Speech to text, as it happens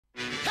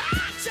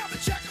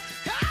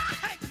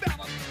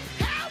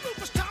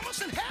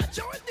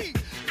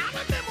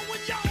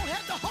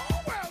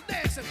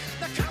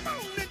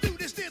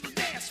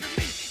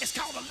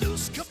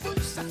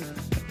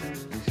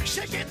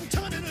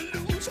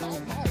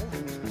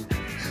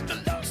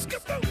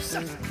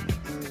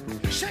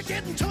caboose. Shake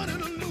it and turn it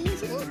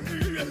loose.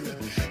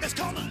 It's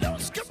called a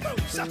loose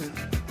caboose.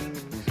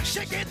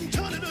 Shake it and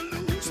turn it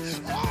loose.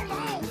 All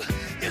on,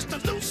 it's the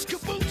loose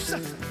caboose.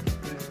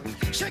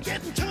 Shake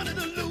it and turn it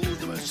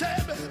loose. Here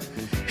it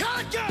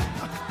go.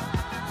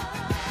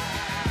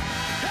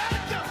 Here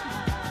it go.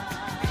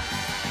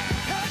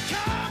 Here it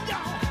come,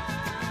 y'all.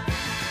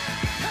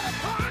 Here the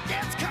park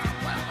gets come.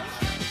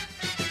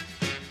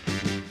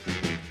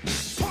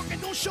 Park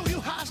ain't gonna show you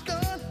how it's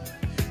done.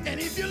 And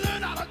if you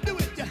learn how to do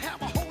it, you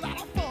have a whole lot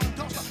of fun.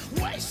 Cause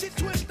the way she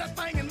twists that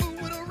thing and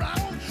move it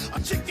around, a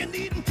chicken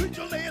eating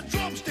creature lay a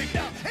drumstick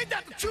down. Ain't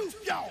that the truth,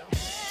 y'all?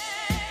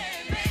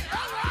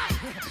 All right.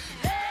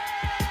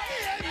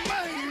 Hey,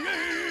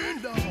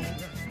 man, dog.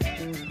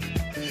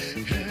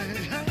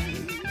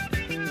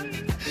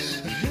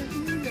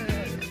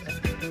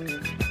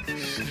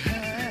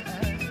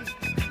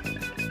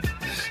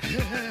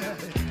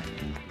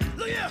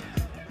 Look here.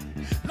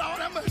 Lord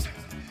have mercy.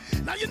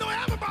 Now you know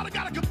everybody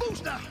got a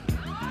caboose now.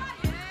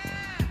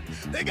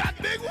 They got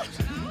big ones,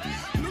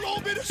 little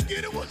old bitty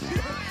skinny ones.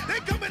 They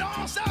come in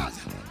all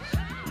sizes.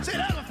 Say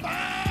that's a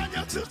fine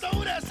young sister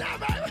over there,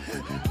 somebody.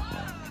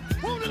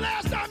 When was the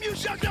last time you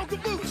shook your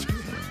caboose?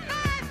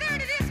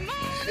 5:30 this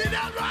morning. Is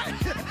that right?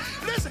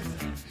 Listen,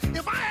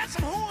 if I had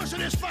some horns to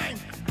this thing,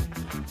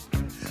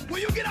 will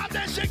you get out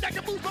there and shake that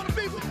caboose for the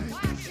people?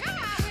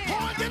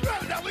 Horns, get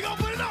ready now. We gonna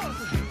put it on.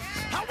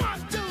 I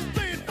 1, 2,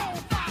 3, 4,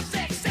 5,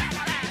 6, 7, 8.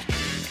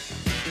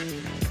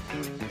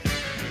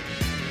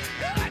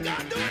 Yeah, I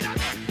gotta do it.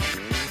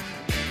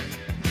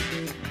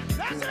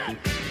 That's it.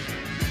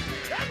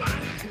 That's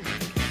right.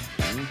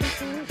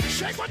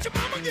 Shake what your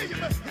mama give you,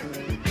 man.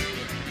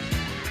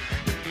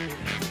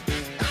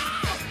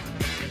 Oh!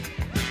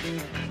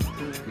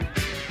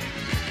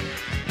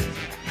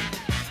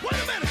 Wait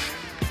a minute.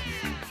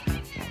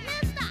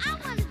 Mister, I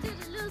want to do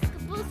the loose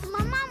caboose, and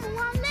my mama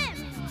won't let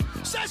me.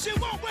 Says she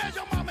won't. Where's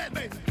your mama at,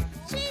 baby?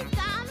 She's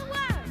gone to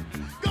work.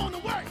 Going to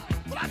work.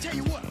 Well, I tell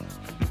you what.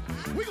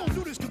 We're gonna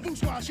do this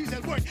caboose while she's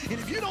at work. And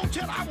if you don't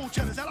tell her, I won't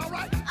tell her. Is that all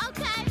right?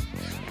 Okay.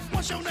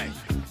 What's your name?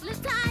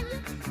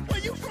 Latanya, Where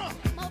you from?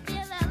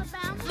 Mobile,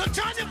 Alabama.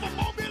 Latanya from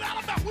Mobile,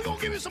 Alabama. We're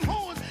gonna give you some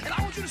horns, and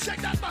I want you to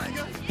shake that thing,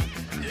 girl.